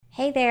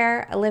Hey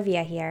there,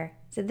 Olivia here.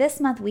 So, this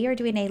month we are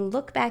doing a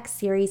look back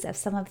series of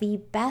some of the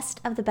best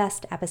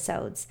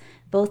episodes,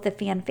 both the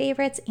fan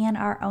favorites and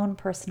our own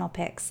personal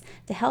picks,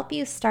 to help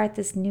you start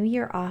this new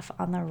year off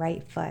on the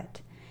right foot.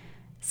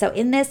 So,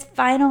 in this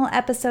final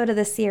episode of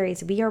the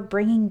series, we are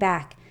bringing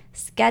back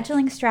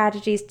scheduling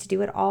strategies to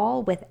do it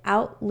all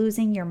without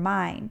losing your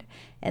mind.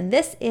 And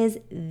this is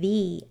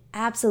the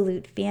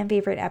absolute fan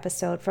favorite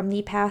episode from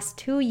the past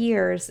 2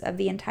 years of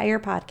the entire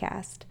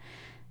podcast.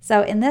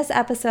 So, in this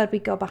episode, we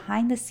go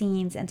behind the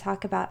scenes and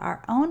talk about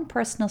our own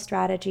personal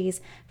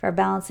strategies for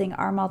balancing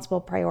our multiple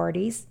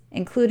priorities,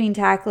 including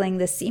tackling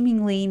the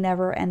seemingly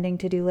never ending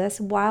to do list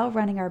while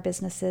running our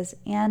businesses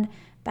and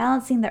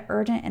balancing the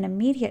urgent and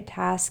immediate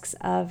tasks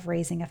of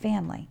raising a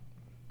family.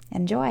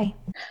 Enjoy.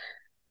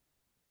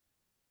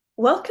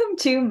 Welcome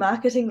to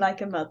Marketing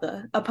Like a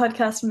Mother, a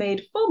podcast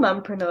made for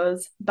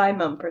mompreneurs by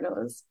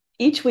mompreneurs.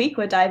 Each week,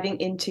 we're diving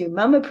into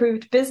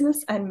mum-approved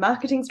business and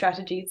marketing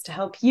strategies to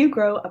help you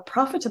grow a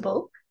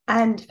profitable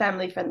and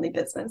family-friendly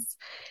business.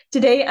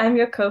 Today, I'm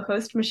your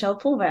co-host, Michelle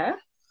Pulver.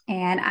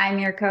 And I'm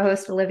your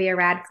co-host, Olivia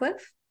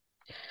Radcliffe.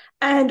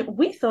 And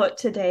we thought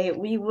today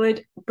we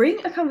would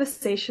bring a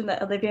conversation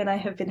that Olivia and I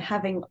have been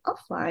having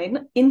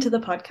offline into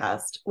the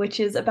podcast, which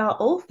is about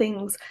all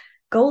things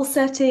goal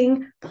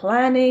setting,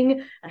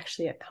 planning,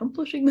 actually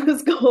accomplishing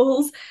those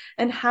goals,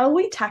 and how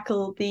we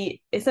tackle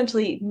the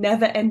essentially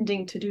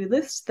never-ending to-do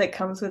list that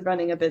comes with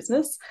running a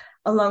business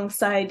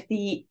alongside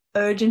the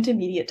urgent,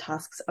 immediate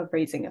tasks of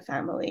raising a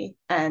family.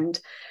 And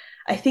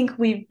I think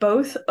we've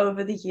both,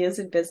 over the years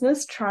in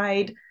business,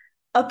 tried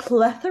a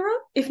plethora,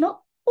 if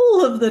not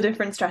all of the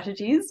different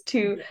strategies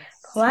to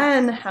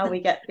plan how we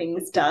get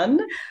things done.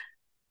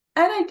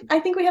 And I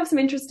think we have some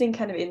interesting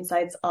kind of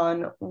insights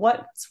on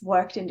what's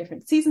worked in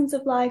different seasons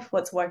of life,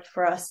 what's worked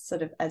for us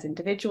sort of as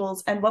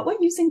individuals, and what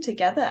we're using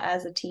together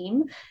as a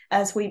team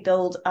as we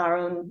build our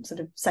own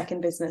sort of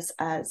second business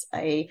as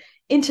a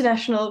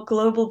international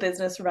global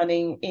business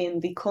running in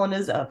the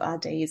corners of our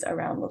days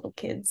around little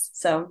kids.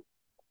 So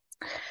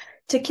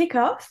to kick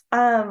off,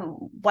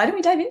 why don't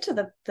we dive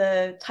into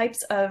the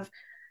types of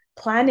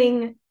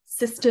planning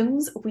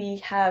systems we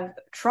have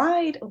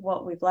tried,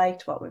 what we've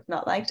liked, what we've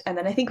not liked, and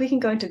then I think we can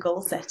go into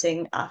goal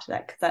setting after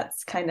that, because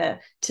that's kind of,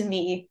 to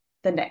me,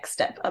 the next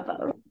step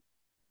above.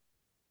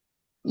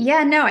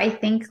 Yeah, no, I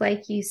think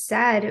like you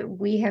said,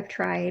 we have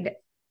tried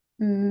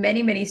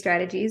many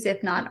strategies,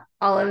 if not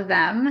all of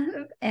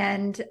them,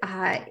 and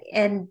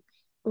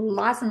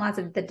lots and lots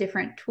of the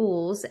different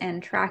tools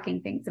and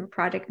tracking things and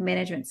project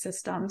management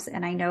systems.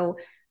 And I know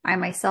I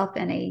myself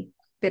am a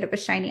bit of a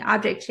shiny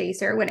object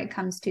chaser when it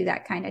comes to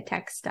that kind of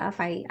tech stuff.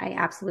 I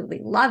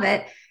absolutely love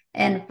it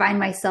and find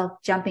myself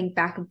jumping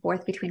back and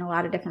forth between a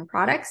lot of different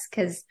products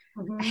because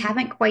I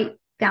haven't quite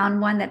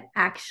found one that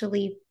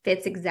actually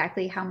fits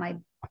exactly how my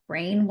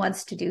brain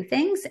wants to do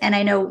things. And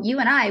I know you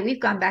and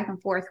we've gone back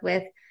and forth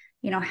with,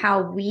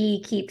 how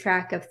we keep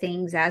track of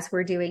things as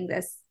we're doing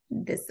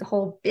this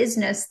whole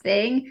business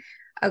thing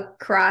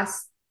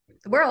across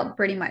the world,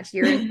 pretty much.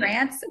 You're in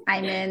France,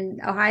 I'm in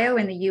Ohio,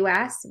 in the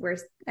US. We're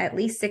at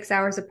least 6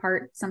 hours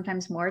apart,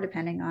 sometimes more,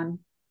 depending on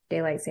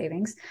daylight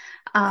savings.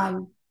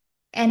 And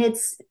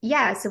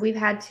so we've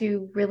had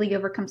to really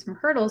overcome some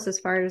hurdles as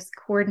far as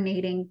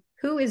coordinating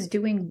who is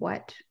doing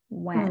what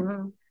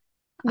when.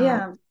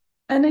 Yeah.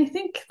 And I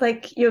think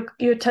like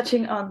you're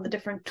touching on the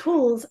different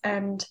tools,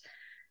 and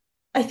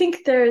I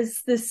think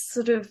there's this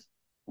sort of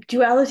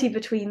duality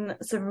between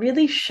some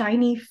really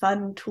shiny,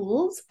 fun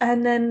tools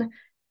and then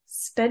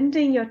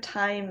spending your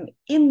time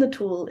in the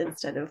tool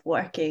instead of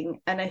working.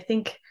 And I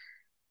think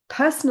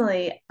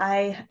personally,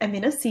 I am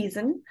in a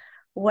season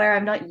where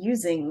I'm not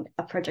using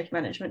a project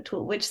management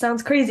tool, which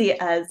sounds crazy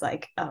as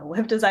like a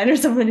web designer,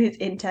 someone who's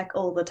in tech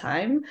all the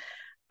time.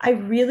 I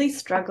really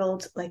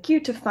struggled, like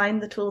you, to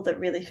find the tool that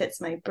really fits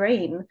my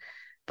brain,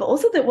 but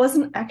also that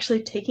wasn't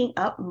actually taking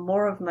up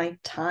more of my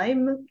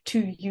time to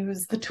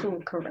use the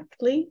tool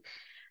correctly.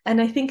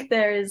 And I think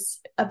there's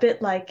a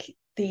bit like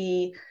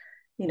the,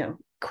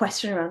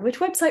 question around which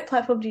website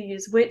platform do you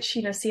use, which,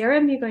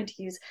 CRM you're going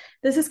to use.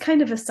 There's this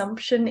kind of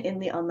assumption in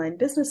the online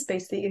business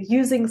space that you're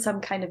using some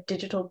kind of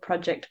digital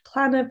project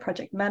planner,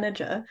 project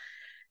manager.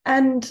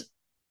 And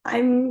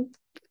I'm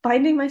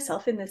finding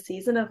myself in this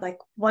season of like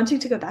wanting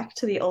to go back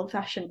to the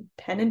old-fashioned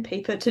pen and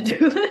paper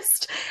to-do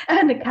list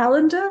and a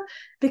calendar,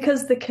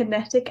 because the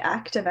kinetic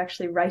act of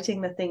actually writing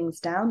the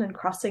things down and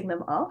crossing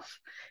them off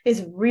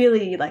is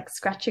really like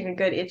scratching a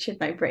good itch in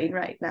my brain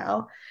right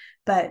now.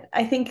 But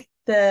I think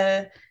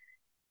the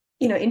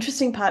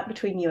interesting part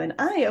between you and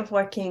I of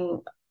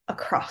working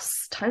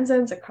across time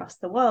zones across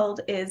the world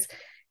is,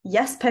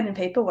 yes, pen and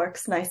paper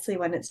works nicely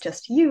when it's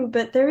just you,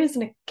 but there is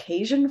an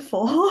occasion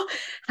for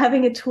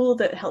having a tool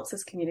that helps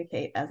us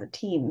communicate as a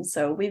team.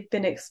 So we've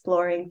been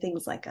exploring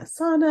things like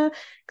Asana,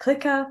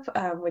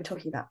 ClickUp. We're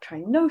talking about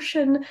trying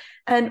Notion,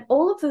 and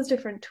all of those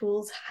different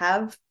tools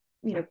have,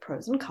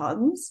 pros and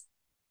cons.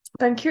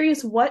 But I'm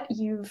curious what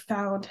you've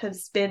found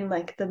has been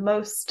like the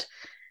most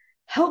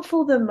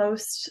helpful, the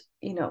most,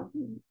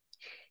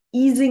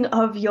 easing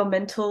of your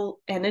mental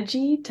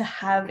energy to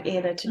have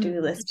in a to-do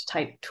Mhm. list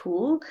type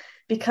tool,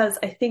 because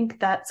I think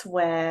that's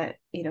where,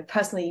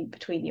 personally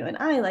between you and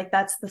I, like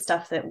that's the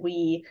stuff that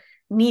we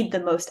need the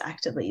most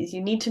actively. Is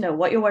you need to know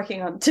what you're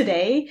working on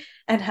today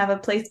and have a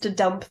place to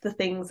dump the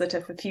things that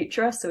are for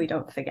future so we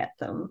don't forget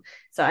them.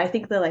 So I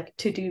think the like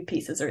to-do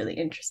piece is a really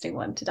interesting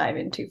one to dive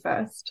into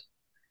first.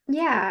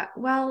 Yeah,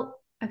 well,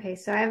 okay,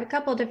 so I have a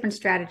couple different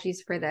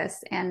strategies for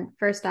this. And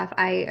first off,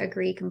 I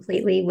agree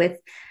completely with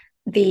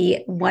the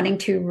wanting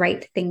to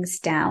write things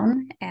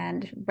down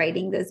and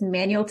writing those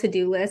manual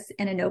to-do lists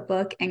in a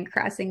notebook and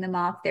crossing them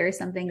off. There is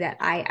something that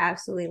I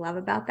absolutely love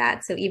about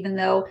that. So even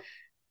though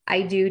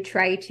I do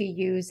try to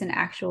use an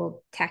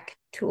actual tech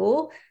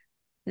tool,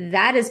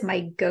 that is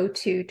my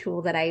go-to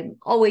tool that I'm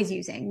always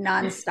using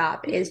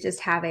nonstop is just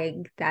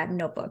having that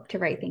notebook to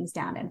write things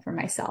down in for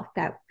myself.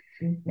 That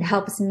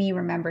helps me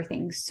remember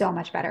things so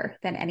much better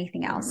than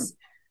anything else.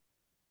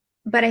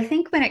 But I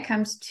think when it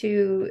comes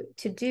to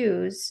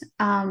dos,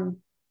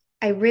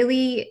 I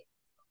really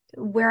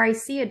where I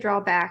see a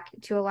drawback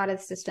to a lot of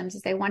the systems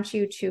is they want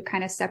you to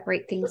kind of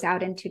separate things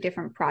out into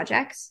different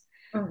projects.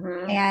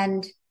 Mm-hmm.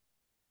 And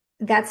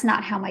that's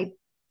not how my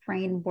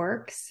brain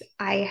works.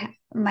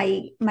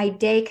 My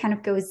day kind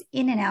of goes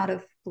in and out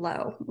of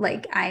flow.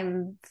 Like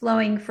I'm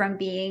flowing from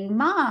being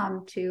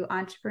mom to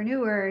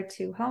entrepreneur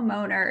to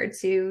homeowner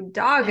to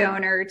dog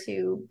owner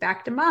to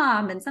back to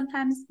mom, and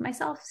sometimes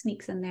myself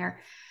sneaks in there.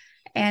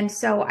 And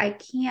so I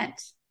can't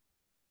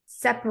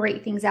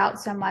separate things out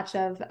so much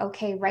of,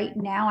 okay, right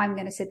now I'm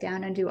going to sit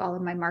down and do all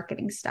of my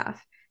marketing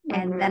stuff.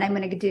 And then Mm-hmm. I'm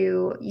going to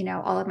do,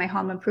 all of my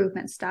home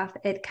improvement stuff.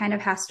 It kind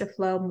of has to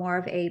flow more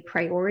of a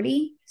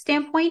priority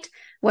standpoint,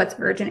 what's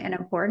urgent and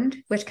important,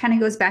 which kind of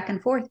goes back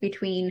and forth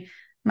between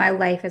my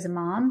life as a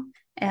mom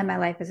and my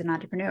life as an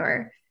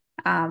entrepreneur.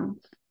 Um,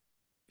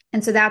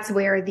 and so that's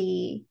where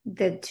the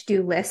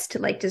to-do list,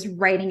 like just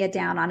writing it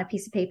down on a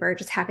piece of paper,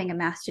 just having a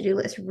mass to-do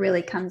list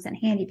really comes in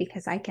handy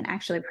because I can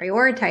actually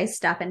prioritize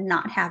stuff and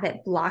not have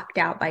it blocked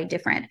out by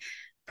different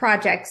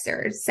projects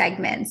or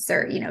segments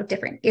or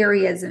different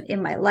areas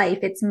in my life.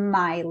 It's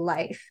my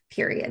life,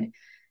 period.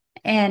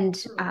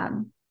 And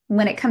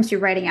when it comes to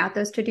writing out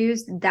those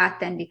to-dos,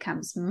 that then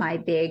becomes my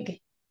big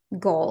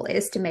goal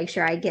is to make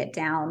sure I get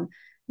down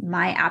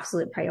my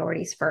absolute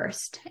priorities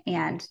first.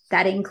 And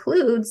that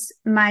includes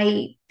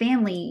my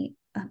family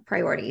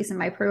priorities and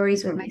my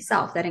priorities with Mm-hmm.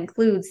 myself. That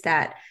includes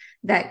that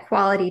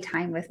quality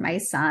time with my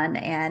son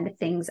and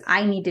things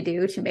I need to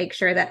do to make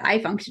sure that I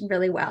function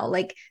really well,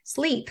 like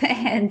sleep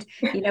and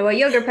a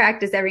yoga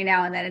practice every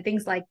now and then and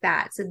things like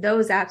that. So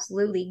those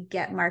absolutely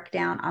get marked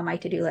down on my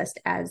to-do list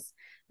as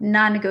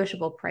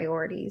non-negotiable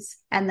priorities.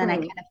 And then I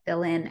kind Mm. of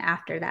fill in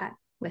after that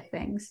with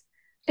things.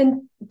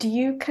 And do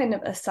you kind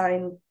of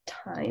assign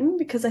time?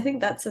 Because I think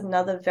that's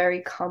another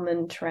very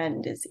common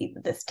trend is either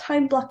this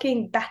time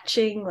blocking,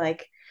 batching,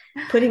 like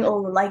putting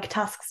all the like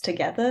tasks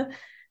together.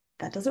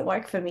 That doesn't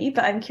work for me,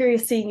 but I'm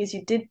curious, seeing as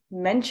you did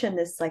mention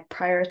this like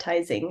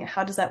prioritizing,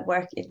 how does that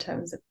work in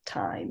terms of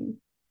time?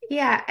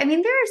 Yeah, I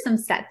mean, there are some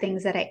set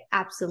things that I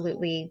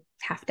absolutely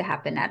have to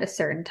happen at a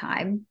certain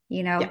time.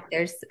 Yeah,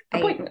 There's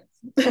appointments.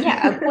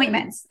 yeah,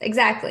 appointments.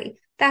 Exactly.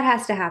 That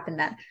has to happen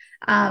then.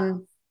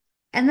 Um,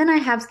 and then I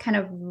have kind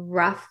of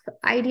rough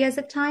ideas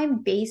of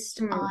time based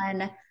Mm.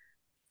 on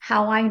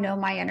how I know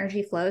my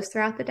energy flows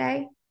throughout the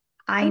day.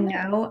 I Okay.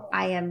 know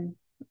I am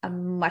a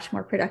much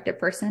more productive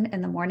person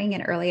in the morning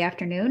and early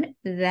afternoon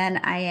than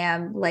I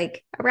am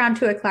like around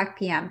 2 o'clock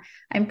p.m.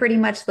 I'm pretty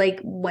much like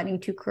wanting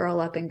to curl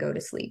up and go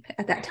to sleep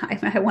at that time.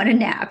 I want a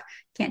nap.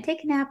 Can't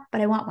take a nap,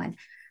 but I want one.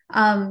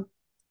 Um,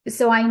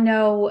 so I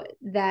know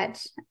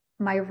that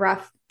my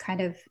rough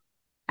kind of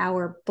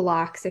hour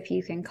blocks, if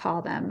you can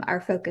call them,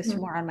 are focused Mm.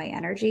 more on my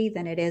energy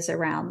than it is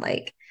around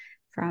like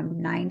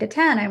from 9 to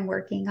 10 I'm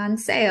working on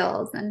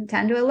sales, and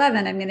 10 to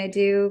 11 I'm going to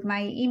do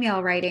my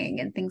email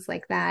writing and things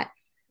like that.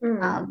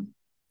 Mm.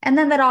 And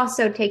then that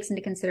also takes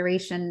into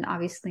consideration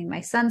obviously my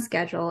son's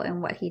schedule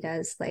and what he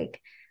does, like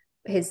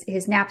his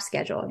nap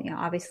schedule.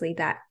 Obviously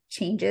that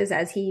changes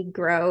as he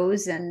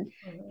grows, and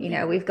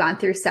Mm. we've gone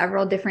through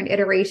several different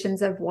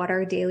iterations of what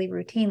our daily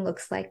routine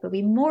looks like, but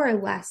we more or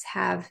less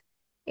have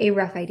a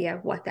rough idea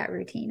of what that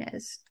routine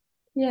is.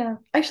 Yeah,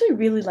 I actually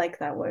really like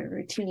that word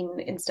routine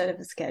instead of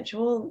a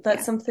schedule. That's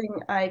Yeah. something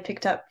I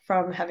picked up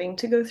from having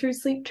to go through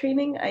sleep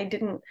training. I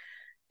didn't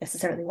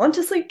necessarily want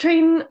to sleep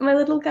train my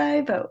little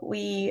guy, but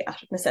we,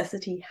 out of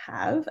necessity,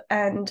 have.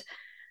 And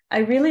I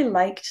really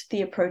liked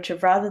the approach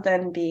of rather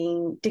than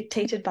being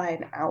dictated by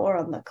an hour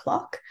on the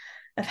clock,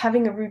 of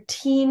having a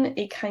routine,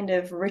 a kind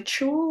of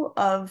ritual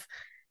of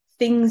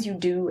things you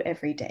do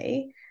every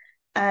day.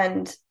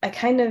 And I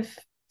kind of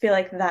feel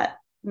like that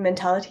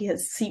mentality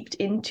has seeped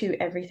into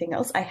everything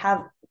else. I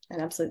have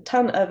an absolute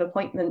ton of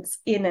appointments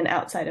in and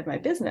outside of my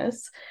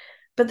business,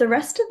 but the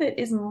rest of it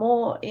is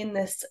more in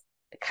this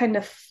kind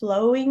of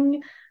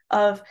flowing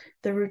of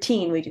the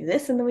routine. We do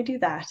this and then we do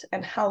that,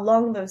 and how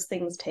long those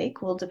things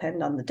take will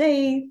depend on the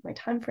day, my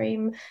time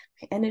frame,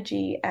 my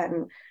energy.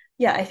 And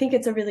yeah, I think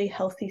it's a really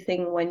healthy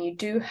thing when you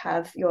do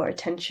have your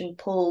attention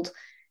pulled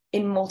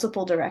in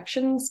multiple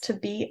directions to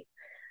be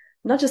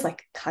not just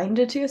like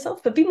kinder to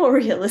yourself, but be more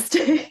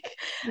realistic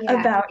Yeah,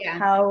 about yeah.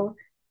 how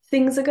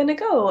things are going to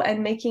go,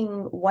 and making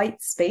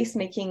white space,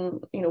 making,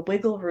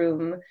 wiggle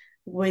room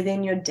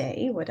within your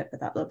day, whatever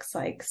that looks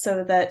like,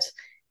 so that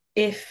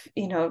if,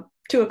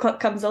 2 o'clock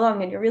comes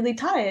along and you're really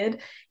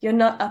tired, you're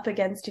not up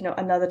against,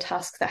 another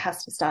task that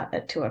has to start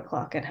at 2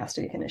 o'clock and has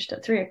to be finished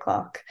at 3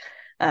 o'clock.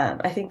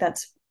 I think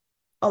that's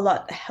a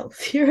lot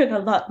healthier and a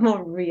lot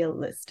more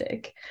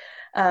realistic.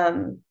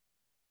 Um,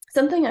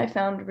 Something I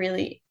found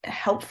really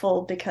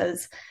helpful,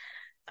 because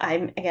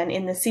I'm again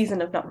in the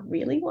season of not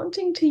really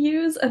wanting to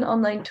use an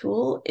online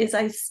tool, is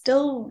I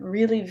still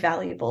really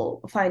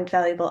find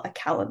valuable a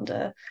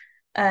calendar.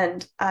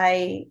 And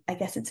I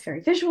guess it's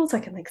very visual, so I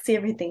can like see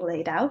everything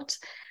laid out.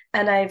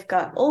 And I've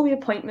got all the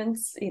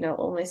appointments,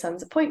 all my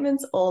son's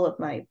appointments, all of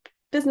my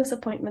business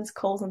appointments,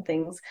 calls and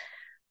things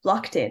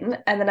locked in,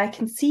 and then I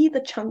can see the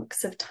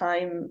chunks of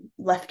time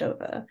left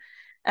over.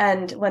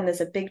 And when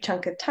there's a big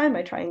chunk of time,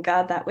 I try and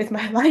guard that with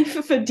my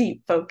life for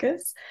deep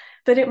focus.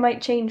 But it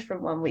might change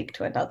from one week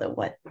to another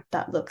what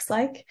that looks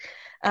like.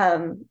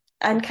 And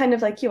kind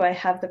of like you, I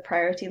have the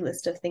priority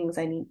list of things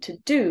I need to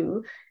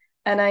do.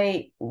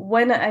 And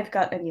when I've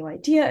got a new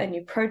idea, a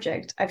new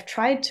project, I've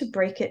tried to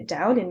break it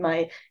down in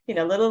my,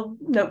 little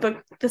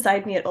notebook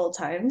beside me at all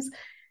times,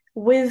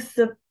 with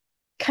the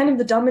kind of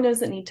the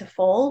dominoes that need to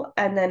fall,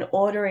 and then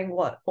ordering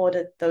what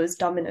order those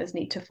dominoes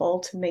need to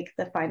fall to make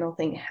the final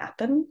thing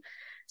happen.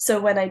 So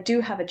when I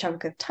do have a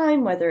chunk of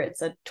time, whether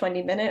it's a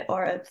 20-minute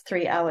or a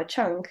 3-hour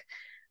chunk,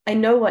 I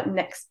know what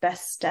next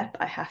best step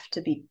I have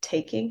to be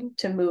taking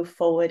to move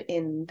forward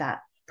in that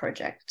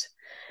project.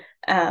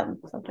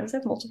 Sometimes I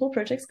have multiple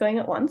projects going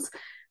at once,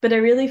 but I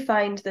really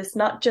find this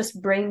not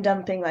just brain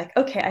dumping, like,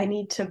 okay, I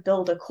need to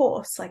build a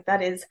course. Like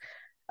that is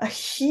a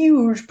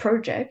huge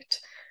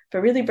project,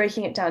 but really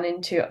breaking it down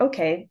into,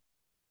 okay,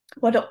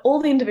 what are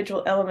all the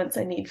individual elements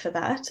I need for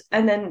that?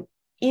 And then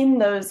in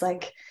those,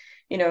 like,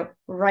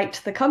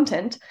 write the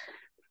content,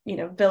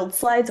 build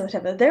slides or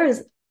whatever, there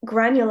is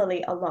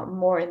granularly a lot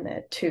more in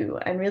there too.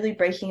 And really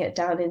breaking it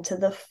down into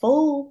the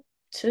full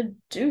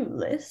to-do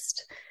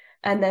list,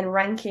 and then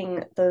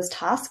ranking those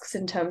tasks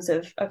in terms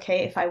of,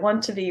 okay, if I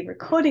want to be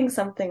recording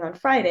something on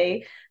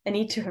Friday, I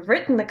need to have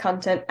written the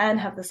content and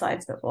have the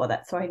slides before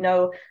that. So I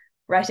know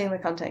writing the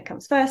content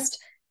comes first,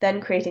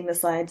 then creating the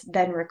slides,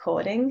 then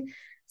recording,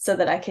 so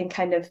that I can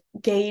kind of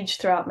gauge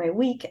throughout my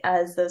week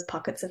as those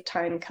pockets of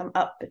time come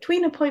up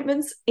between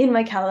appointments in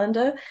my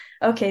calendar.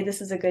 Okay,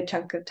 this is a good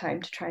chunk of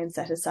time to try and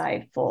set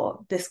aside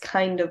for this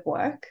kind of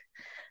work.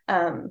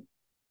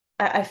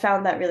 I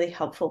found that really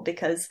helpful,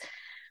 because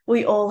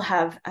we all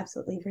have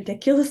absolutely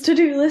ridiculous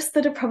to-do lists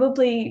that are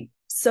probably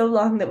so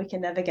long that we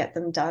can never get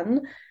them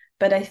done.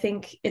 But I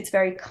think it's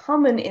very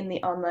common in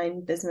the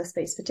online business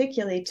space,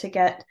 particularly, to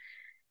get,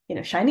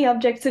 shiny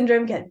object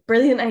syndrome, get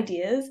brilliant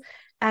ideas,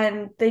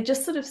 and they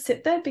just sort of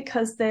sit there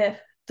because they're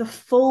the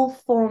full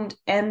formed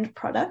end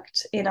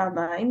product in our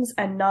minds,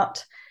 and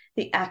not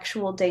the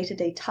actual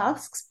day-to-day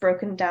tasks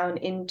broken down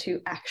into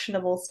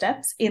actionable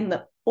steps in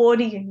the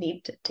order you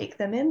need to take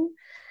them in.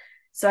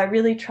 So I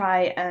really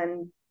try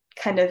and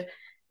kind of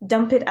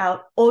dump it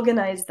out,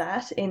 organize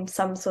that in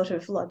some sort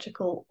of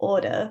logical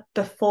order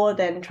before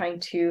then trying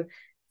to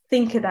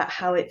think about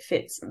how it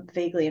fits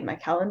vaguely in my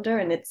calendar.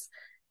 And it's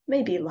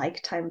maybe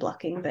like time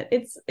blocking, but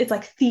it's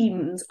like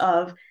themes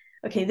of,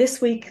 okay, this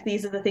week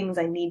these are the things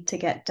I need to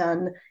get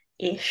done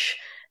ish,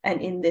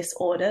 and in this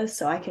order,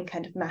 so I can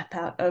kind of map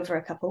out over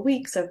a couple of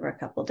weeks, over a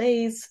couple of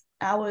days,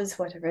 hours,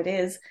 whatever it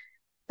is,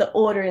 the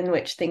order in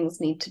which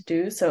things need to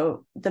do.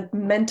 So the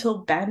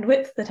mental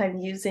bandwidth that I'm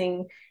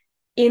using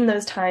in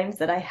those times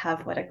that I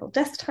have what I call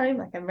desk time,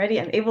 like I'm ready,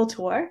 I'm able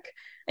to work,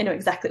 I know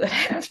exactly what I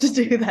have to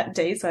do that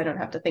day, so I don't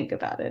have to think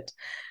about it.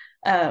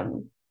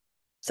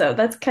 So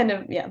that's kind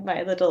of, yeah,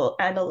 my little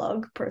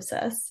analog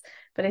process.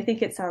 But I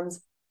think it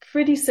sounds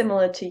pretty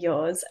similar to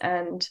yours.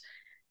 And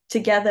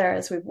together,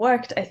 as we've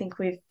worked, I think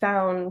we've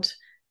found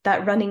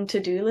that running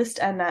to-do list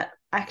and that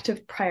act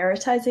of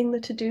prioritizing the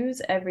to-dos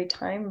every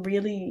time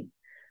really,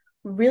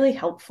 really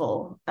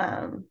helpful.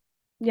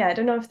 Yeah, I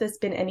don't know if there's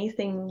been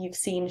anything you've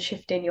seen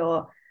shift in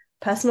your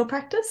personal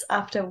practice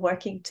after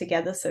working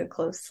together so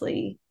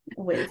closely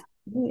with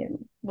me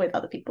and with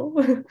other people.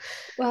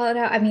 Well,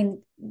 no, I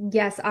mean,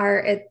 yes,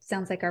 it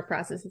sounds like our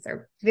processes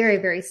are very,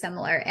 very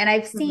similar. And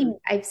Mhm.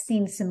 I've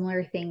seen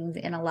similar things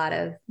in a lot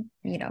of,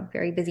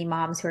 very busy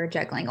moms who are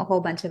juggling a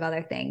whole bunch of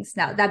other things.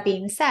 Now, that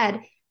being said,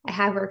 I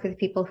have worked with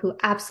people who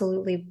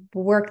absolutely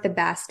work the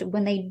best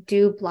when they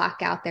do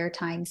block out their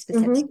time Mhm.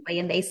 specifically,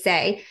 and they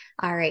say,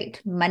 all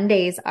right,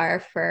 Mondays are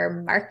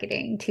for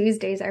marketing,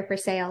 Tuesdays are for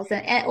sales,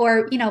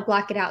 or,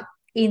 block it out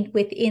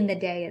within the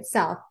day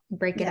itself,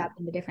 break it Yeah, up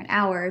into different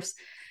hours.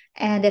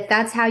 And if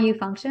that's how you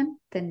function,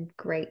 then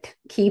great.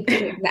 Keep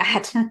doing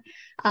that.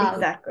 um,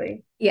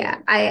 exactly. yeah,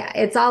 Yeah.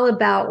 it's all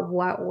about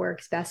what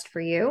works best for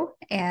you,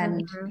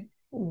 and Mhm.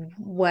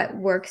 what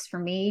works for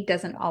me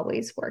doesn't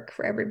always work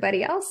for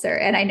everybody else.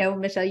 And I know,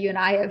 Michelle, you and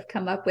I have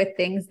come up with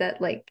things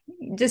that, like,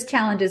 just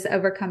challenges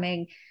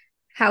overcoming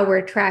how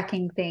we're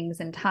tracking things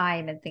and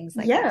time and things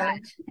like Yeah, that.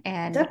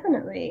 And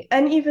definitely.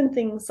 And even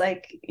things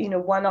like,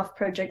 one-off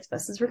projects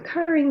versus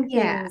recurring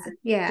yeah, things,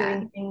 yeah.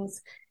 doing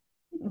things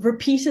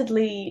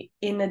repeatedly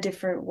in a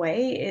different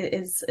way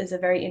is a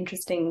very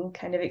interesting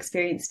kind of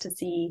experience to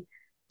see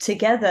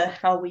together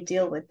how we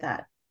deal with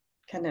that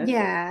kind of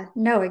Yeah,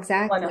 no, one-off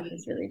exactly.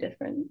 is really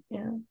different.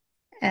 Yeah.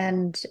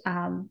 And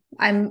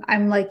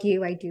I'm like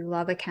you, I do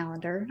love a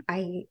calendar.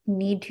 I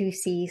need to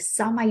see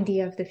some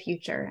idea of the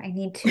future. I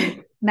need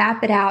to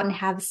map it out and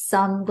have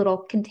some little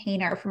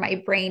container for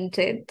my brain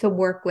to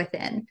work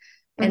within.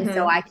 And so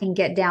Mm-hmm. I can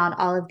get down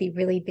all of the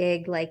really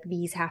big, like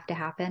these have to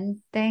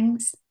happen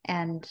things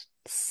and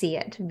see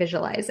it,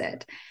 visualize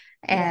it.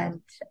 Yeah.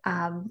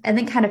 And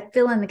then kind of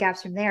fill in the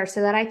gaps from there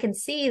so that I can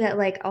see that,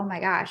 like, oh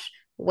my gosh,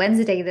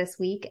 Wednesday this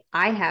week,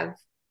 I have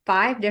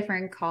 5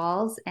 different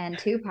calls and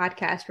 2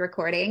 podcast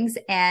recordings,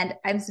 and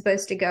I'm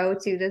supposed to go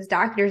to this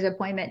doctor's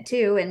appointment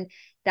too. And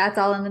that's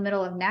all in the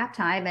middle of nap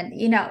time. And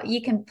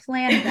you can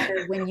plan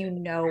better when you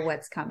know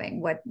what's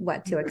coming, what to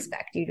Mm-hmm.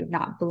 expect. You're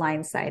not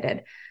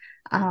blindsided.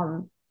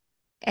 Um,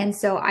 and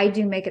so I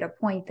do make it a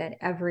point that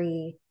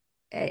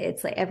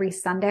it's like every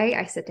Sunday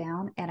I sit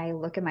down and I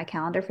look at my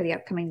calendar for the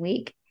upcoming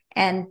week.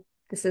 And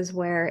this is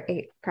where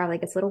it probably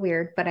gets a little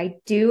weird, but I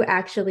do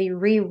actually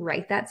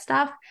rewrite that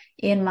stuff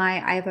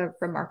I have a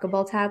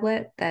Remarkable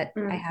tablet that I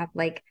Mm. have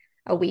like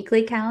a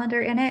weekly calendar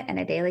in it and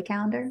a daily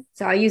calendar.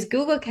 So I use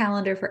Google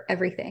Calendar for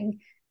everything.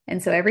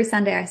 And so every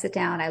Sunday I sit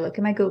down, I look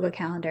at my Google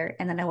Calendar,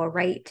 and then I will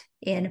write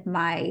in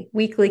my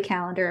weekly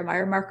calendar, in my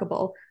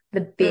Remarkable,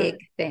 the big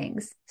Mm.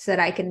 things so that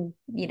I can,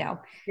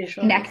 connect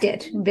Visualize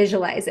it. it,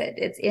 visualize it.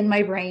 It's in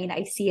my brain.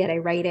 I see it, I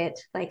write it,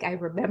 like I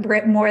remember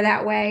it more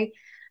that way.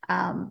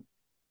 Um,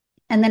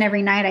 and then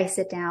every night I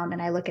sit down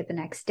and I look at the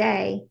next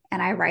day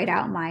and I write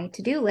out my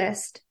to do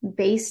list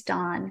based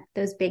on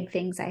those big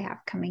things I have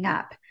coming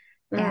up.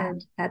 And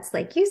Mm. that's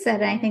like you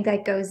said, and I think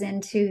that goes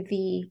into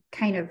the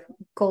kind of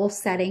goal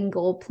setting,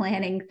 goal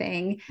planning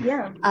thing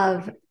Yeah.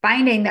 of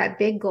finding that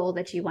big goal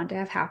that you want to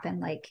have happen.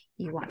 Like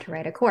you want to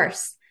write a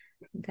course.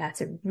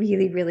 That's a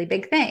really, really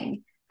big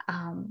thing.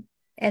 Um,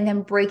 and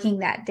then breaking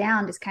that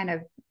down, just kind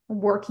of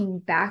working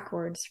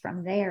backwards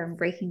from there and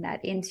breaking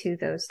that into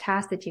those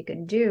tasks that you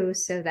can do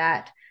so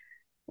that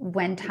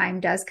when time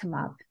does come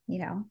up,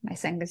 my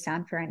son goes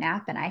down for a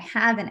nap and I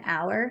have an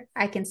hour,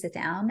 I can sit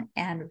down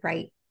and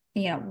write,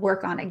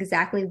 work on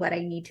exactly what I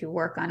need to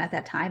work on at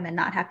that time and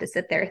not have to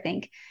sit there and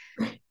think,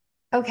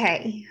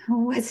 okay,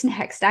 what's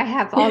next? I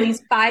have all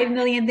these 5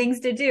 million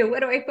things to do.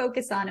 What do I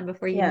focus on? And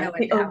before you know Yeah, it,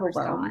 the the hour's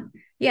gone. overwhelm.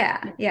 Yeah,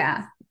 Yeah.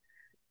 yeah.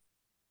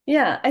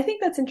 Yeah, I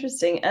think that's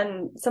interesting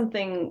and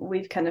something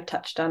we've kind of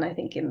touched on, I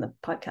think, in the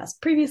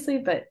podcast previously,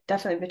 but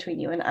definitely between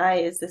you and I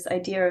is this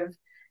idea of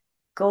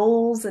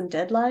goals and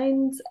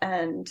deadlines.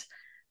 And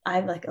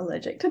I'm like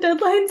allergic to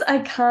deadlines. I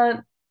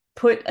can't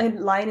put a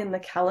line in the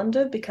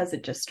calendar because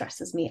it just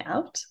stresses me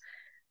out.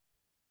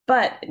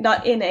 But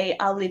not in a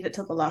I'll leave it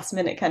till the last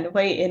minute kind of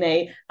way, in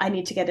a I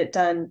need to get it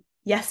done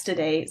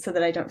yesterday so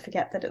that I don't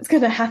forget that it's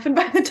going to happen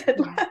by the Yeah.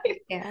 deadline.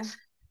 Yeah.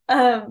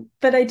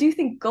 But I do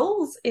think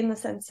goals, in the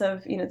sense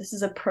of, this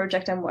is a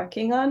project I'm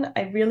working on,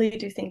 I really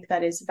do think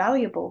that is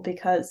valuable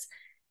because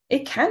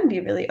it can be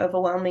really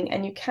overwhelming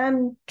and you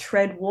can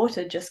tread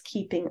water just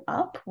keeping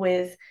up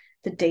with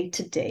the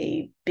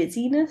day-to-day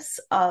busyness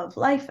of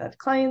life, of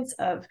clients,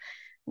 of,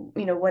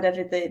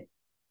 whatever the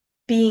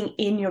being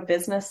in your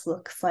business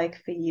looks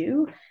like for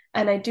you.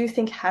 And I do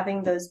think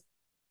having those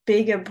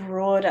bigger,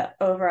 broader,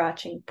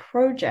 overarching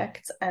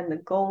projects and the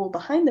goal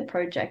behind the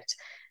project,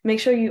 make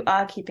sure you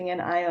are keeping an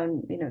eye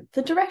on,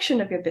 the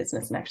direction of your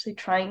business and actually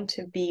trying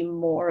to be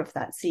more of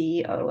that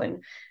CEO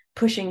and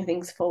pushing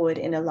things forward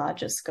in a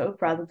larger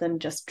scope rather than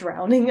just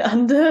drowning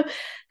under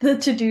the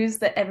to-dos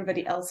that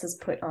everybody else has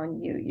put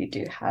on you. You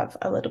do have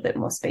a little bit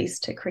more space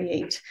to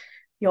create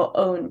your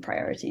own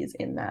priorities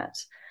in that.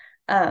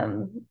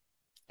 Um,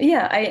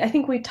 yeah, I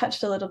think we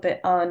touched a little bit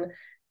on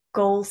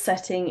goal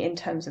setting in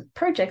terms of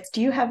projects.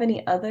 Do you have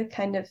any other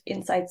kind of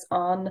insights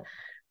on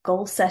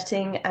goal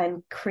setting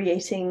and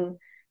creating,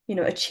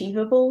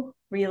 achievable,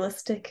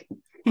 realistic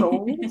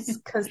goals?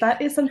 Because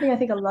that is something I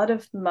think a lot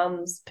of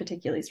mums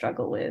particularly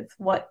struggle with.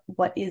 What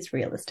is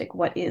realistic?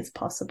 What is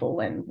possible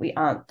when we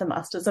aren't the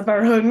masters of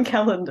our own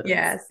calendars?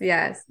 Yes,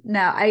 yes.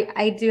 No,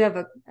 I do have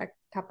a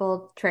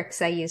couple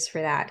tricks I use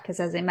for that because,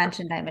 as I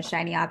mentioned, I'm a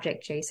shiny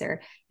object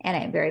chaser and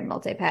I'm very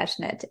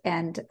multi-passionate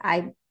and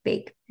I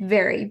make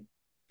very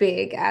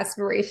big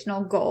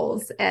aspirational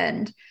goals,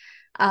 and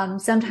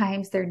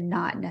sometimes they're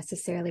not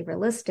necessarily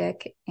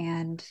realistic,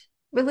 and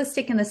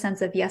realistic in the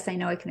sense of, yes, I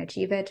know I can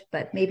achieve it,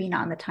 but maybe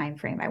not in the time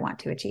frame I want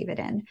to achieve it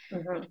in.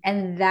 Mm-hmm.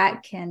 And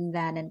that can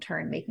then in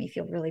turn make me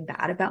feel really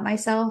bad about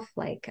myself,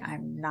 like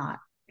I'm not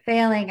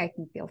failing, I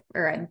can feel,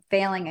 or I'm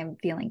failing, I'm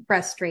feeling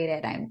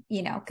frustrated, I'm,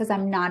 because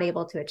I'm not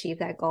able to achieve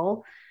that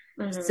goal.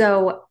 Mm-hmm.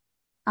 So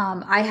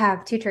I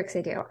have 2 tricks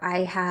I do.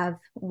 I have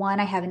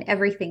an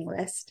everything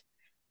list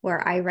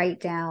where I write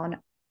down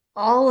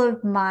all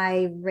of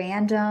my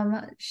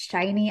random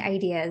shiny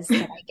ideas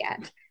that I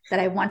get that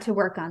I want to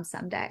work on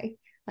someday.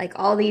 like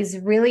all these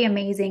really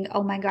amazing,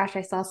 oh my gosh,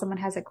 I saw someone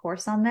has a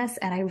course on this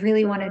and I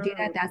really want to do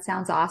that. Mm. That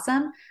sounds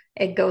awesome.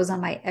 It goes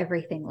on my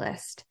everything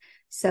list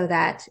so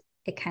that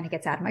it kind of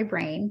gets out of my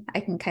brain. I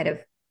can kind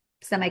of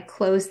semi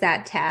close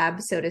that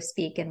tab, so to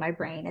speak, in my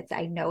brain. It's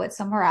I know it's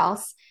somewhere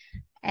else.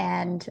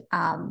 And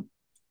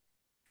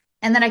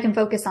and then I can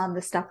focus on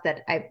the stuff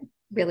that I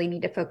really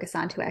need to focus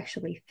on to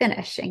actually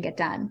finish and get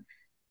done.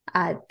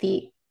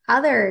 The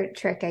other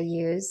trick I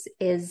use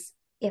is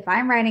if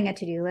I'm writing a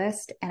to-do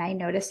list and I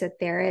notice that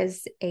there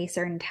is a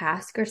certain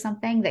task or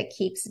something that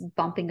keeps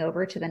bumping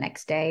over to the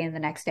next day and the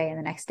next day and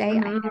the next day, I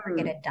never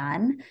get Mm. it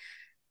done.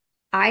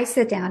 I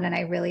sit down and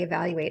I really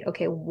evaluate,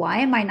 okay, why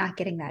am I not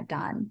getting that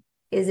done?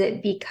 Is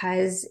it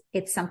because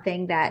it's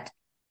something that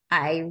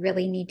I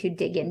really need to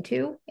dig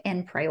into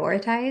and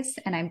prioritize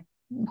and I'm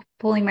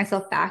pulling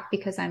myself back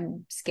because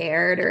I'm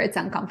scared or it's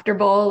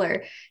uncomfortable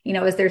or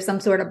is there some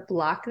sort of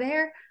block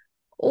there?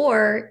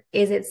 Or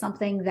is it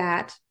something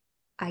that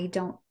I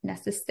don't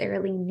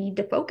necessarily need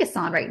to focus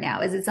on right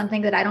now? Is it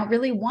something that I don't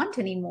really want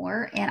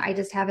anymore? And I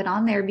just have it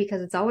on there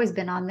because it's always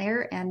been on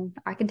there and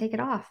I can take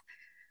it off.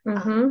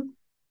 Mm-hmm.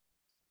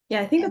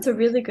 Yeah, I think And that's a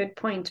really good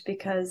point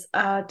because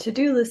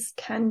to-do lists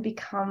can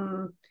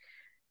become,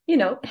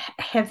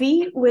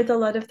 heavy with a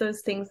lot of those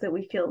things that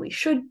we feel we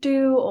should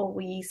do or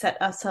we set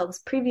ourselves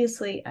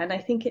previously. And I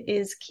think it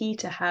is key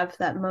to have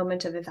that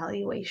moment of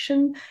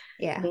evaluation,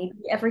 yeah, maybe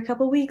every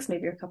couple of weeks,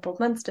 maybe a couple of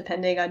months,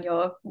 depending on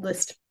your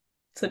list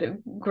sort of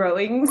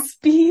growing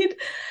speed.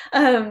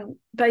 But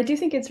I do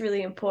think it's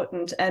really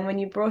important. And when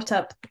you brought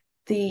up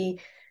the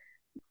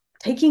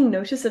taking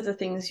notice of the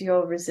things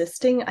you're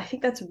resisting, I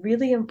think that's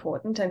really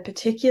important. And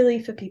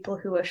particularly for people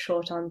who are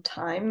short on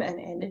time and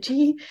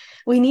energy,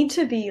 we need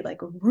to be like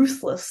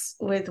ruthless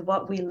with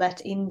what we let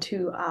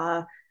into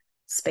our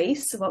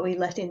space, what we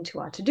let into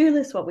our to do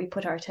list, what we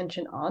put our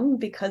attention on,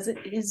 because it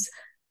is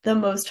the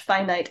most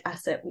finite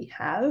asset we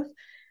have.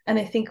 And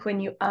I think when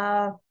you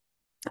are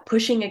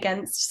pushing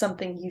against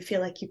something you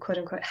feel like you quote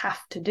unquote have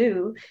to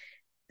do,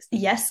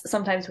 yes,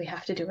 sometimes we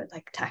have to do it,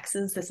 like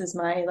taxes. This is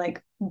my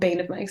like bane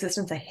of my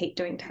existence. I hate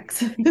doing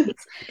taxes.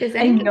 does I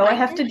anyone know I like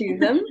have to do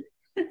them.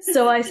 it?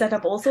 So I set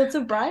up all sorts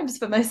of bribes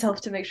for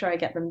myself to make sure I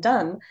get them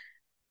done.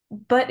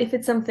 But if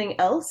it's something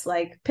else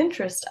like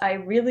Pinterest, I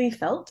really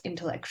felt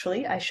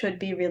intellectually I should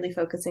be really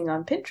focusing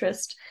on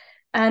Pinterest.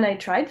 And I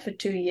tried for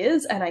 2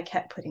 years and I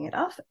kept putting it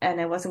off and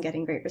I wasn't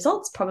getting great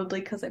results, probably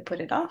because I put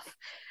it off.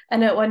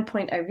 And at one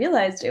point, I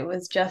realized it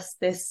was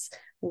just this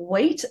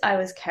weight I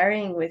was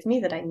carrying with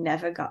me that I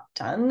never got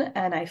done.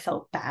 And I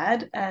felt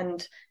bad.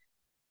 And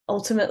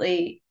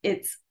ultimately,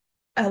 it's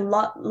a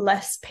lot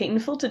less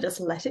painful to just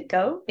let it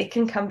go. It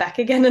can come back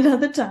again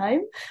another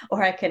time,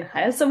 or I can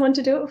hire someone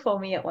to do it for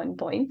me at one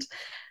point.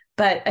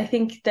 But I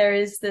think there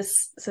is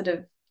this sort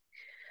of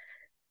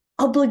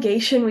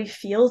obligation we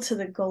feel to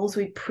the goals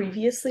we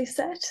previously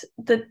set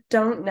that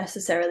don't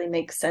necessarily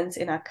make sense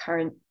in our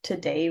current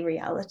today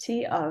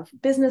reality of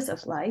business,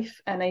 of life.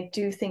 And I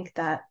do think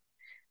that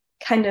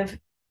kind of,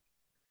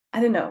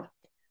 I don't know,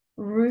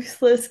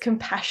 ruthless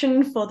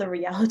compassion for the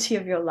reality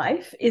of your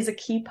life is a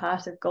key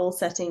part of goal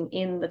setting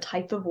in the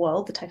type of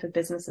world, the type of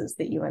businesses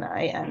that you and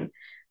I, and I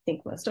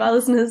think most of our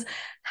listeners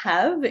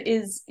have,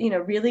 is,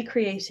 really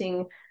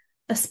creating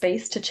a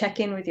space to check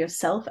in with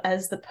yourself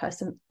as the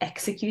person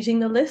executing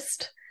the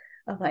list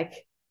of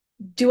like,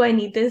 do I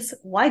need this?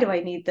 Why do I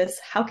need this?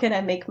 How can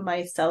I make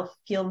myself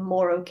feel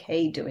more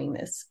okay doing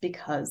this?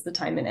 Because the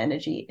time and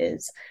energy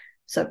is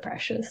so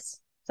precious.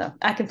 So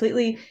I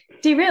completely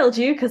derailed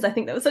you because I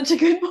think that was such a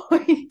good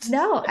point.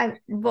 No,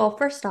 well,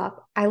 first off,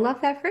 I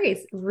love that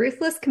phrase,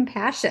 ruthless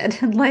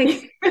compassion.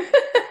 Like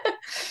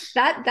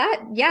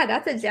yeah,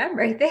 that's a gem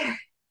right there.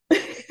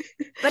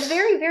 But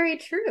very, very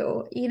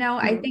true. I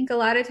Mm. think a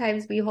lot of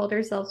times we hold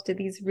ourselves to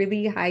these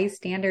really high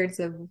standards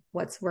of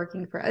what's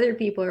working for other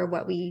people or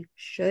what we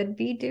should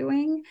be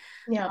doing.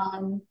 Yeah.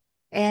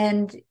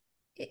 And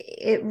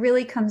it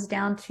really comes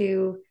down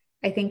to,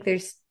 I think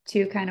there's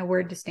two kind of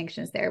word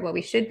distinctions there, what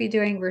we should be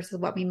doing versus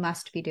what we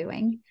must be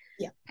doing.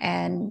 Yeah.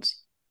 And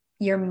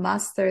your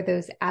musts are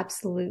those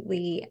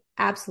absolutely,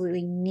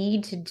 absolutely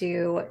need to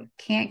do,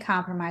 can't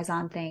compromise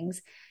on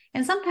things.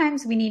 And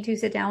sometimes we need to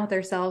sit down with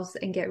ourselves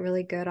and get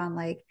really good on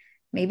like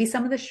maybe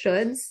some of the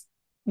shoulds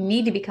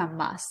need to become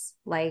musts,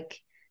 like,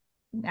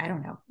 I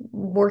don't know,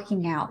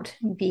 working out,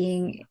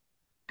 being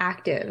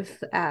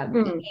active,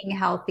 Mm. eating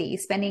healthy,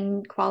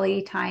 spending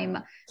quality time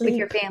with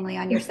your Sleep. family,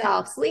 on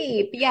yourself,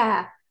 sleep.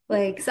 Yeah.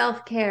 Like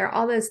self care,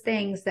 all those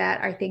things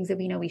that are things that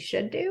we know we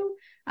should do,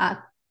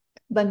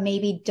 but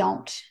maybe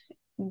don't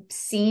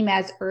seem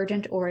as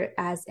urgent or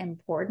as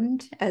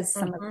important as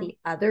some of Mm-hmm. the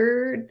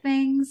other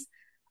things.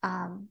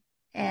 Um,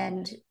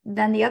 and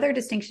then the other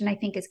distinction I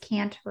think is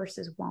can't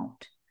versus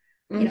won't.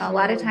 A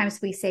lot of Mm-hmm. times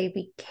we say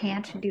we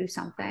can't do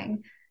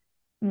something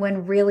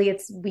when really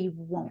it's we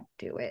won't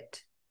do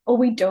it. Or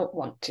we don't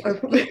want to. Or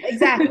yeah,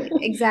 exactly,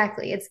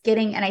 exactly. It's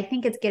getting, and I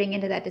think it's getting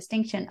into that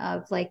distinction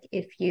of like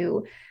if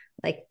you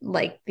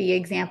Like the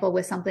example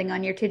with something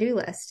on your to-do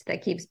list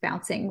that keeps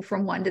bouncing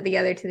from one to the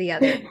other to the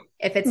other.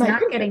 If it's My not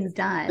goodness. getting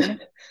done,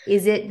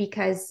 is it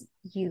because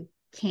you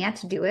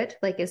can't do it?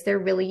 Like, is there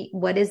really,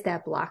 what is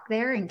that block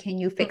there? And can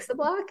you fix the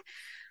block?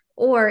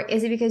 Or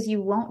is it because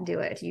you won't do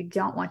it? You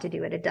don't want to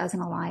do it. It doesn't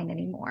align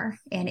anymore.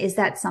 And is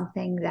that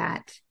something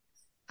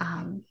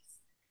um,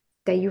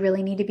 that you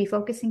really need to be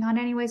focusing on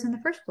anyways in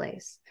the first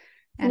place?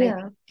 And I think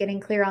Yeah.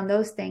 getting clear on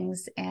those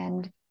things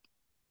and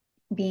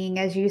being,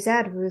 as you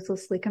said,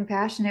 ruthlessly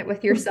compassionate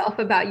with yourself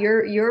about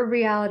your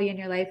reality in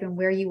your life and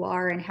where you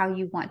are and how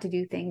you want to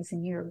do things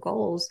and your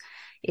goals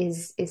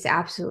is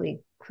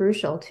absolutely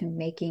crucial to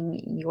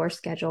making your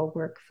schedule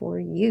work for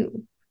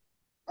you.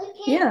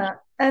 Yeah.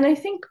 And I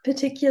think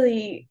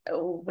particularly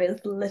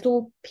with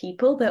little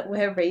people that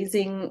we're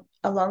raising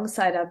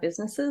alongside our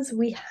businesses,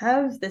 we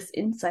have this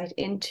insight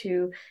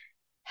into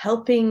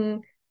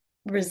helping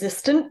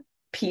resistant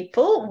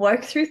people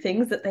work through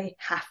things that they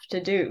have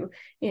to do.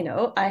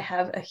 I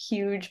have a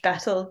huge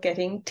battle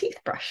getting teeth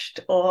brushed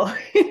or,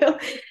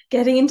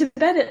 getting into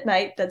bed at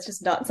night. That's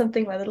just not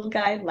something my little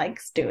guy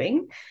likes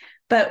doing.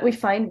 But we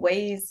find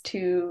ways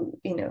to,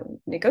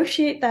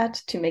 negotiate that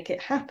to make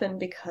it happen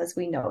because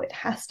we know it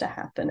has to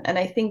happen. And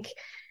I think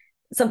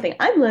something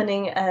I'm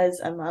learning as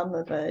a mom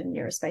of a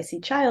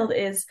neurospicy child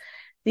is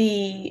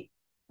the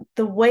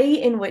the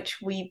way in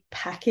which we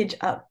package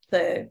up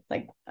the,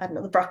 like, I don't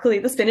know, the broccoli,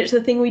 the spinach,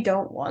 the thing we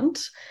don't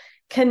want,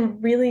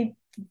 can really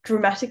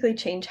dramatically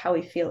change how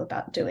we feel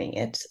about doing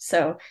it.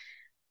 So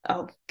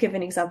I'll give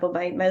an example.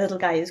 My little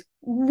guy is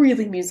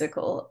really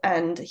musical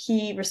and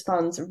he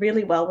responds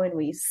really well when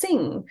we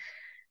sing.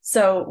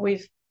 So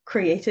we've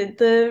created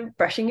the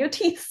brushing your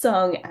teeth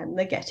song and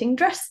the getting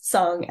dressed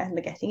song and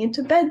the getting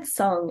into bed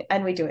song,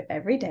 and we do it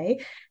every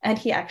day. And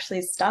he actually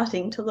is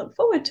starting to look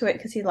forward to it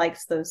because he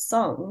likes those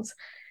songs.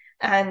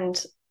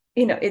 And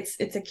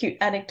it's a cute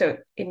anecdote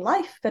in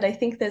life, but I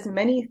think there's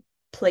many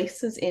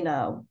places in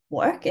our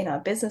work, in our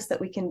business, that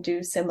we can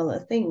do similar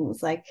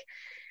things, like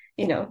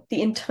the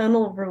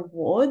internal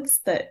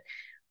rewards that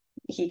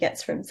he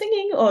gets from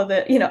singing, or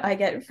that I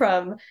get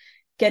from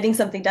getting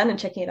something done and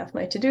checking it off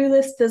my to-do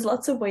list. There's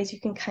lots of ways you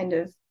can kind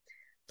of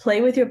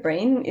play with your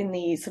brain in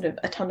the sort of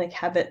atomic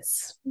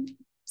habits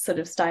sort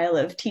of style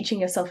of teaching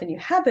yourself a new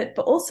habit,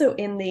 but also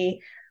in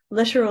the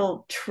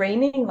literal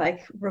training,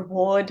 like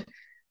reward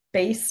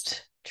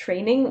based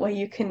training, where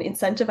you can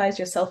incentivize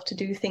yourself to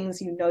do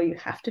things you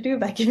have to do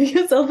by giving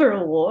yourself a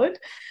reward.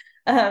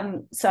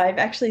 So I've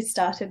actually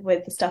started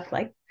with the stuff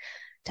like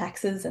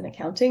taxes and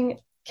accounting.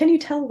 Can you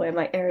tell where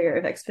my area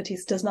of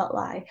expertise does not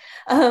lie?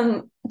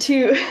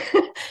 To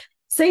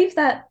save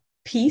that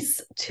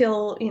piece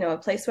till a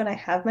place when I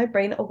have my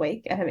brain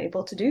awake and I'm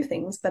able to do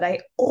things, but I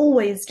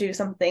always do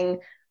something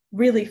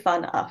really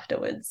fun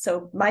afterwards.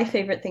 So my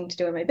favorite thing to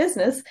do in my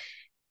business,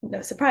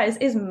 no surprise,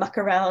 is muck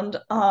around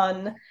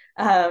on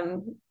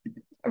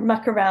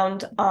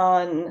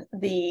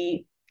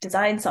the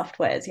design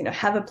softwares,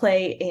 have a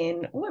play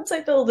in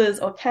website builders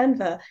or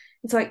Canva.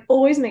 And so I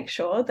always make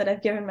sure that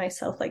I've given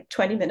myself like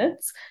 20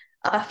 minutes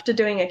after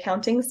doing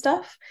accounting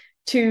stuff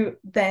to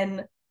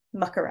then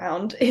muck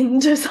around in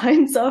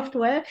design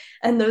software.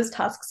 And those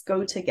tasks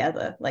go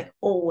together, like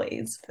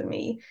always for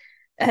me.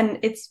 And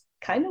it's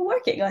kind of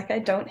working. Like, I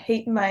don't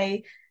hate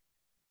my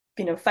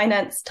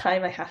finance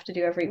time I have to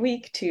do every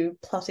week to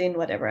plot in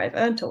whatever I've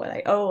earned or what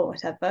I owe or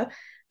whatever,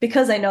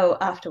 because I know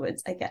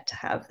afterwards I get to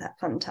have that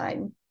fun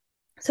time.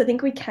 So I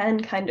think we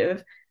can kind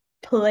of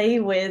play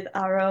with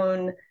our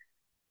own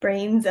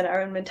brains and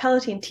our own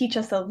mentality and teach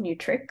ourselves new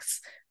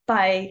tricks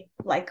by,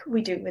 like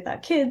we do with our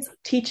kids,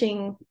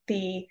 teaching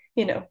the,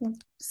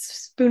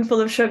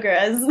 spoonful of sugar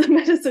as the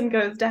medicine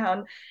goes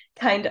down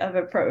kind of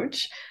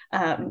approach.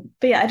 But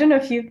yeah, I don't know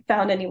if you've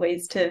found any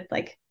ways to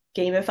like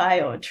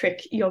gamify or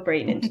trick your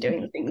brain into doing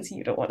the things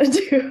you don't want to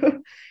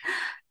do.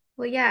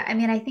 Well, yeah, I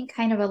mean, I think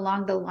kind of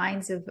along the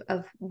lines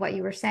of what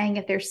you were saying,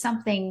 if there's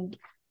something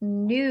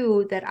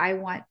new that I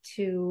want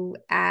to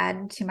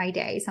add to my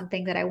day,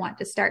 something that I want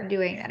to start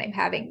doing that I'm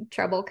having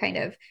trouble kind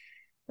of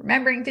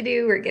remembering to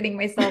do or getting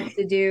myself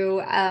to do,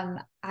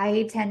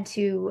 I tend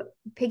to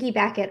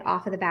piggyback it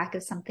off of the back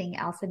of something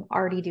else I'm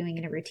already doing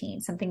in a routine,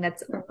 something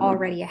that's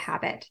already a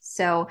habit.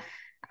 So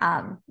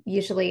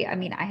usually, I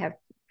mean, I have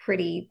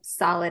pretty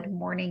solid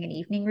morning and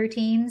evening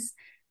routines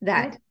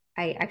that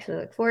I actually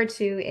look forward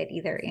to. It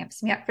either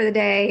amps me up for the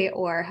day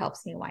or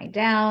helps me wind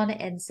down.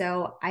 And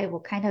so I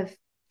will kind of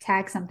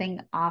tag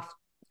something off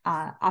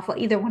of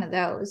either one of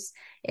those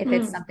if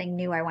it's something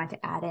new I want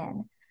to add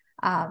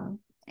in.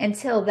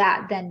 Until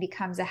that then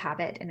becomes a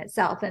habit in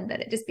itself, and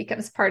then it just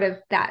becomes part of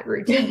that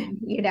routine.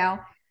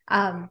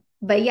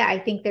 But yeah, I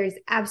think there's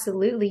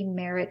absolutely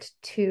merit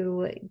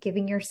to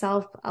giving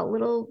yourself a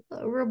little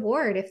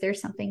reward. If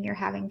there's something you're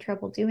having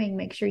trouble doing,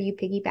 make sure you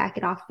piggyback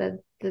it off the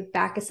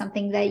back of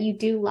something that you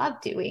do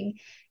love doing,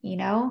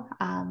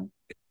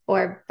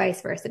 or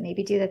vice versa.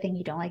 Maybe do the thing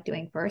you don't like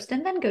doing first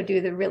and then go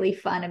do the really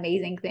fun,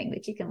 amazing thing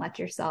that you can let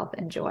yourself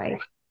enjoy.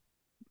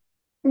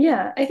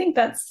 Yeah, I think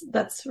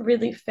that's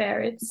really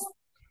fair. It's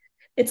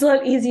it's a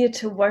lot easier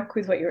to work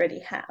with what you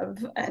already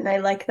have. And I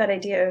like that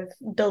idea of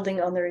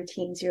building on the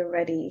routines you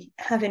already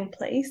have in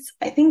place.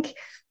 I think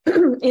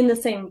in the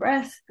same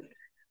breath,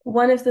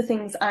 one of the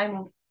things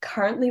I'm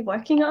currently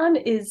working on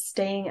is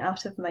staying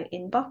out of my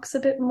inbox a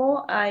bit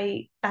more.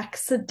 I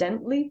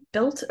accidentally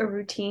built a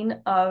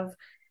routine of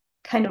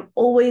kind of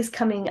always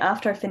coming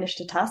after I finished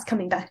a task,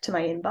 coming back to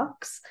my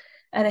inbox.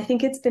 And I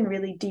think it's been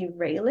really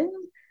derailing.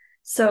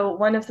 So,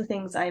 one of the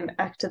things I'm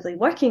actively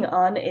working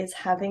on is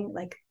having,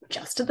 like,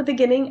 just at the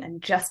beginning and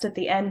just at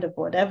the end of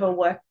whatever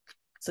work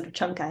sort of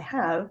chunk I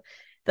have,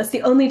 that's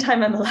the only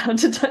time I'm allowed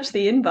to touch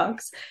the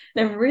inbox.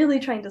 And I'm really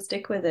trying to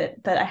stick with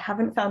it, but I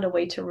haven't found a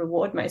way to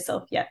reward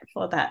myself yet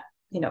for that,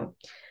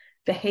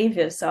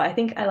 behavior. So I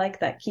think I like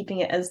that,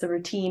 keeping it as the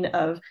routine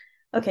of,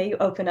 okay, you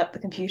open up the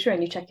computer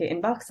and you check your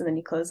inbox and then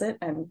you close it.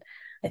 And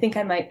I think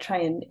I might try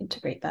and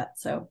integrate that.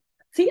 So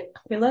see,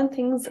 we learn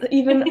things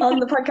even on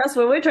the podcast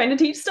where we're trying to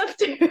teach stuff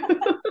too.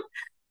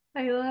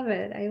 I love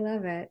it. I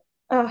love it.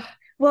 Oh,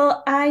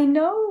 well, I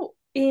know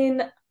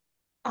in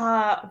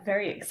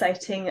very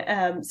exciting,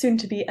 soon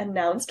to be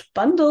announced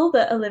bundle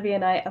that Olivia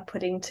and I are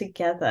putting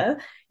together,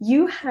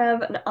 you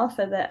have an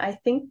offer that I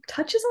think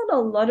touches on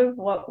a lot of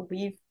what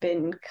we've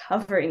been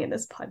covering in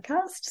this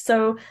podcast.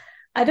 So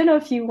I don't know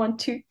if you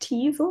want to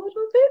tease a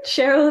little bit,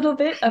 share a little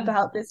bit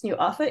about this new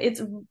offer.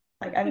 It's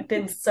like, I've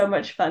been so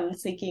much fun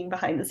sneaking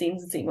behind the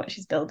scenes and seeing what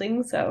she's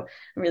building. So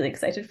I'm really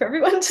excited for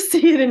everyone to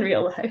see it in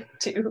real life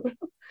too.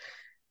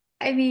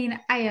 I mean,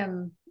 I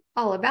am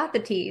all about the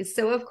tease,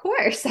 so of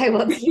course I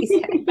will tease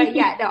it. But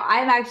yeah, no,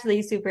 I'm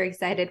actually super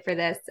excited for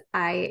this.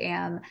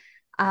 I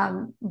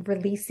am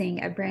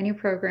releasing a brand new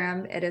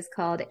program. It is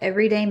called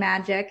Everyday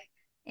Magic,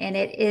 and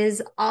it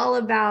is all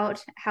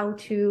about how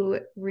to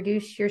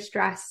reduce your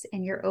stress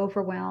and your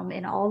overwhelm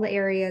in all the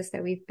areas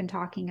that we've been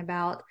talking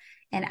about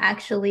and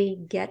actually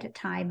get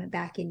time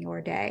back in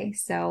your day.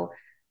 So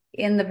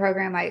in the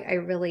program, I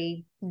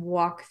really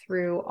walk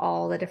through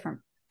all the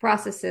different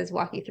processes,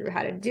 walk you through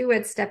how to do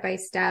it step by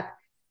step,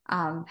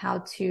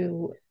 how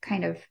to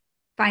kind of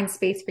find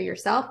space for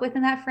yourself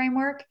within that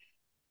framework.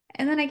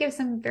 And then I give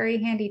some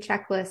very handy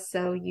checklists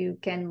so you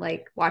can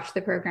like watch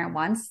the program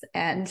once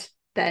and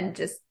then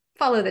just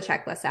follow the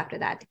checklist after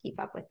that to keep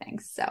up with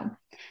things. So,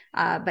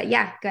 but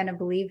yeah, going to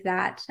believe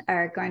that,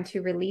 are going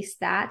to release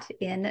that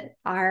in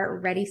our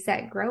Ready,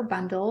 Set, Grow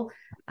bundle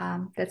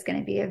that's going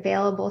to be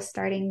available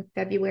starting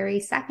February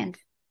 2nd.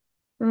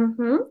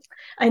 Mm-hmm.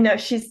 I know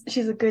she's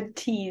a good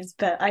tease,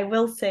 but I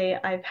will say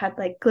I've had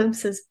like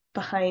glimpses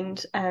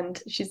behind, and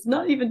she's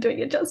not even doing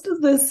it justice.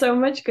 There's so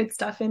much good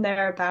stuff in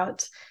there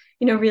about,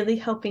 really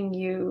helping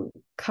you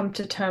come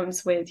to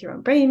terms with your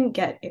own brain,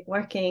 get it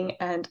working.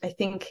 And I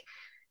think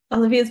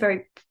Olivia is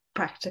very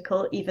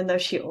practical, even though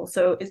she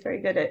also is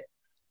very good at,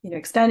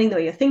 expanding the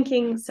way you're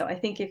thinking. So I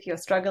think if you're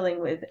struggling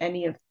with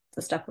any of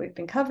the stuff we've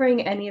been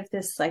covering, any of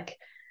this, like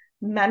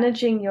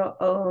managing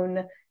your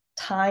own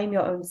time,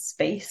 your own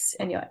space,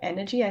 and your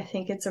energy, I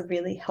think it's a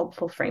really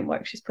helpful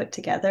framework she's put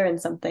together, and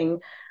something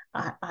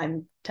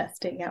I'm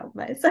testing out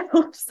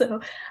myself, so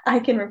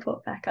I can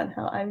report back on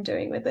how I'm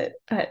doing with it.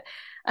 But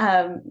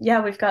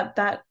yeah, we've got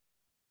that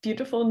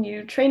beautiful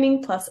new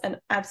training plus an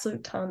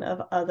absolute ton of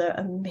other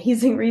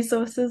amazing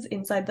resources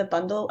inside the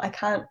bundle. I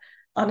can't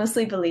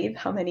honestly believe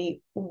how many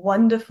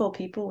wonderful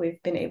people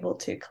we've been able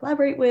to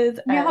collaborate with.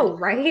 And No,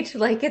 right?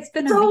 Like it's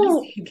been so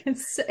amazing.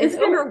 It's it's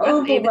been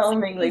overwhelming. It's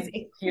overwhelmingly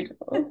amazing.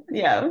 beautiful.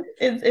 Yeah,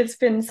 it's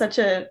been such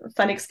a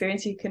fun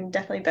experience. You can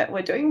definitely bet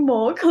we're doing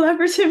more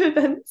collaborative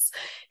events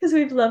because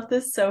we've loved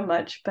this so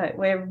much. But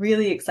we're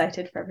really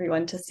excited for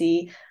everyone to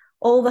see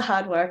all the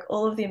hard work,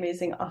 all of the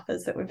amazing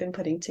offers that we've been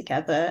putting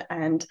together.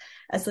 And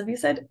as Livia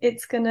said,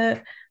 it's going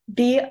to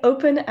be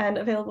open and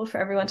available for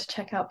everyone to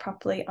check out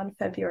properly on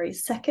February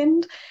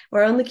 2nd.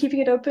 We're only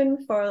keeping it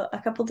open for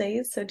a couple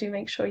days, so do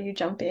make sure you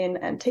jump in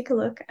and take a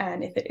look.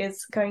 And if it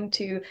is going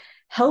to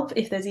help,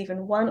 if there's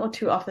even one or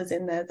two offers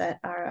in there that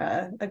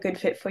are a good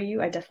fit for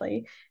you, I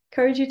definitely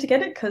encourage you to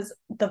get it because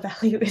the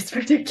value is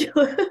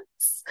ridiculous.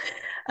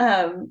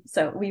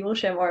 So we will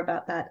share more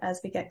about that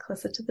as we get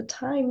closer to the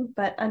time.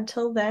 But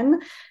until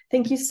then,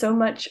 thank you so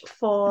much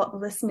for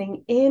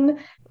listening in.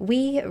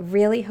 We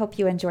really hope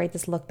you enjoyed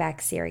this Look Back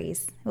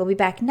series. We'll be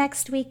back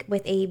next week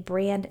with a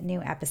brand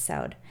new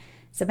episode.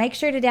 So make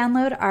sure to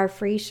download our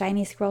free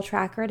Shiny Squirrel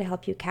Tracker to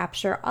help you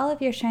capture all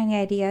of your shiny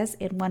ideas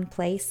in one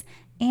place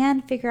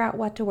and figure out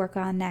what to work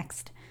on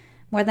next.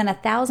 More than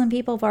 1,000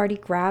 people have already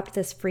grabbed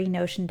this free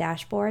Notion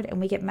dashboard, and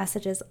we get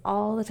messages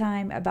all the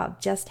time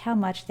about just how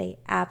much they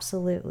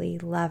absolutely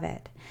love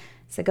it.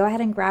 So go ahead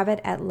and grab it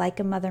at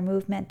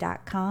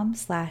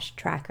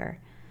likeamothermovement.com/tracker.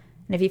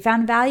 And if you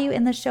found value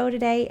in the show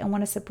today and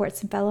want to support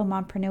some fellow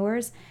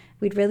mompreneurs,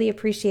 we'd really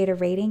appreciate a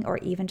rating or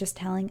even just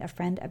telling a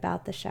friend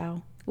about the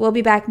show. We'll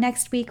be back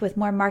next week with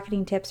more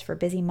marketing tips for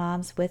busy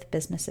moms with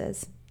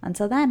businesses.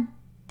 Until then,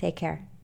 take care.